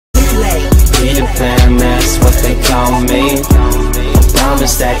Peter Pan, that's what they call me.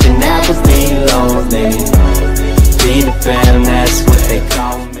 Promise that you'll never be lonely. Peter Pan, that's what they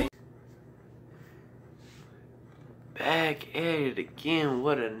call me. Back at it again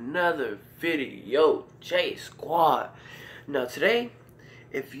with another video, J Squad. Now today,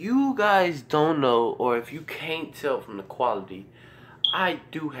 if you guys don't know, or if you can't tell from the quality, I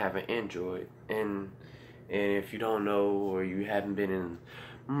do have an Android, and if you don't know, or you haven't been in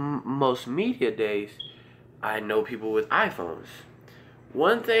most media days, I know people with iPhones.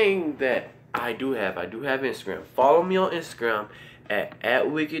 One thing that I do have Instagram. Follow me on Instagram at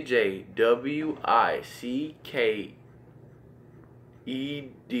WickedJ, WICKED.JAYY.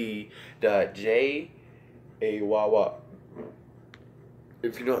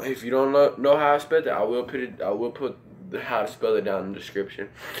 If you don't know how I spell that, I will put how to spell it down in the description.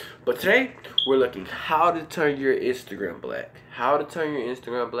 But today we're looking how to turn your Instagram black. How to turn your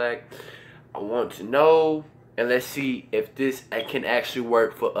Instagram black. I want to know, and let's see if this can actually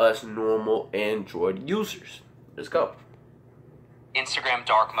work for us normal Android users. Let's go. Instagram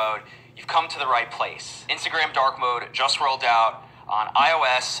dark mode, you've come to the right place. Instagram dark mode just rolled out on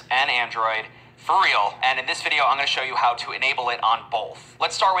iOS and Android for real, and in this video I'm going to show you how to enable it on both.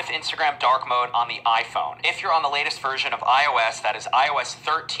 Let's start with Instagram dark mode on the iPhone. If you're on the latest version of iOS, that is iOS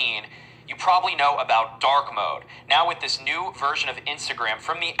 13, you probably know about dark mode. Now with this new version of Instagram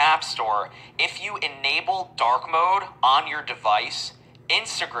from the App Store, if you enable dark mode on your device,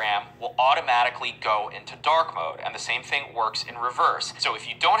 Instagram will automatically go into dark mode, and the same thing works in reverse. So if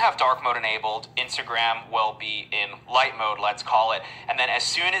you don't have dark mode enabled, Instagram will be in light mode, let's call it, and then as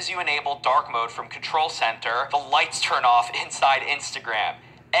soon as you enable dark mode from Control Center, the lights turn off inside Instagram.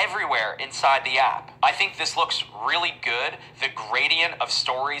 Everywhere inside the app. I think this looks really good. The gradient of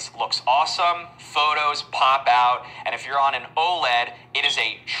stories looks awesome. Photos pop out. And if you're on an OLED, it is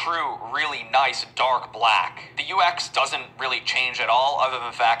a true, really nice dark black. The UX doesn't really change at all, other than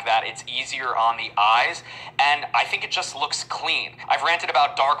the fact that it's easier on the eyes. And I think it just looks clean. I've ranted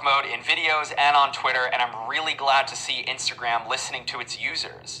about dark mode in videos and on Twitter, and I'm really glad to see Instagram listening to its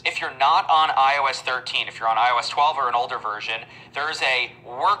users. If you're not on iOS 13, if you're on iOS 12 or an older version, there's a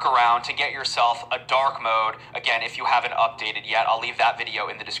workaround to get yourself a dark mode. Again, if you haven't updated yet, I'll leave that video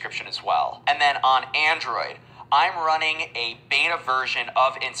in the description as well. And then on Android, I'm running a beta version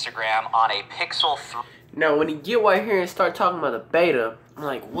of Instagram on a Pixel 3. Now, when you get right here and start talking about the beta, I'm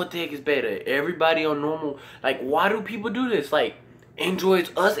like, what the heck is beta? Everybody on normal, like, why do people do this? Like,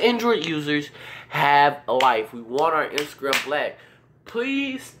 us Android users have a life. We want our Instagram black.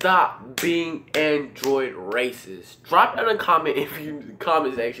 Please stop being Android racist. Drop down a comment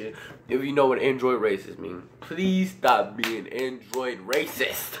comment section if you know what Android racist means. Please stop being Android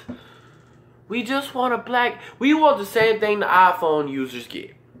racist. We just want a black. We want the same thing the iPhone users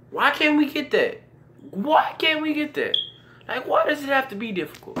get. Why can't we get that? Why can't we get that? Like, why does it have to be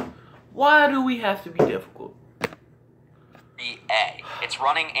difficult? Why do we have to be difficult? It's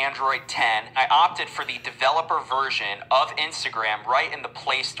running Android 10. I opted for the developer version of Instagram right in the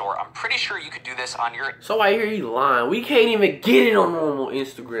Play Store. I'm pretty sure you could do this on your... So I hear you lying. We can't even get it on normal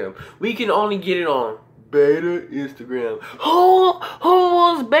Instagram. We can only get it on beta Instagram. Who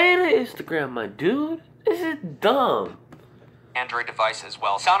wants beta Instagram, my dude? This is dumb. Android device as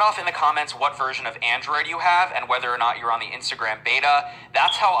well. Sound off in the comments what version of Android you have and whether or not you're on the Instagram beta.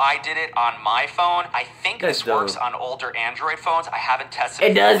 That's how I did it on my phone. I think this works on older Android phones. I haven't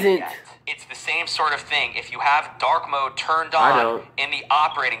tested it yet. It's the same sort of thing. If you have dark mode turned on in the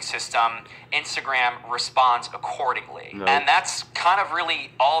operating system, Instagram responds accordingly. And that's kind of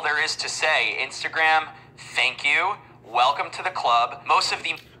really all there is to say. Instagram, thank you. Welcome to the club. Most of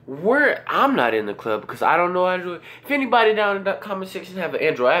the... I'm not in the club because I don't know how to do it. If anybody down in the comment section have an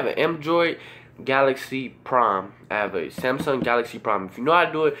Android, I have an Android Galaxy Prime. I have a Samsung Galaxy Prime. If you know how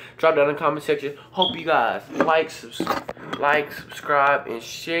to do it, drop down in the comment section. Hope you guys like, subscribe, and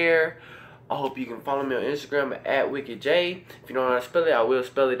share. I hope you can follow me on Instagram at WickedJ. If you don't know how to spell it, I will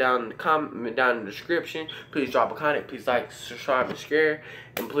spell it down in the comment, down in the description. Please drop a comment. Please like, subscribe, and share.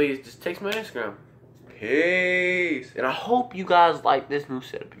 And please just text me on Instagram. Peace. And I hope you guys like this new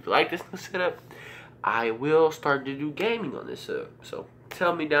setup. If you like this new setup, I will start to do gaming on this setup. So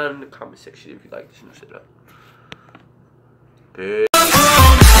tell me down in the comment section if you like this new setup. Peace.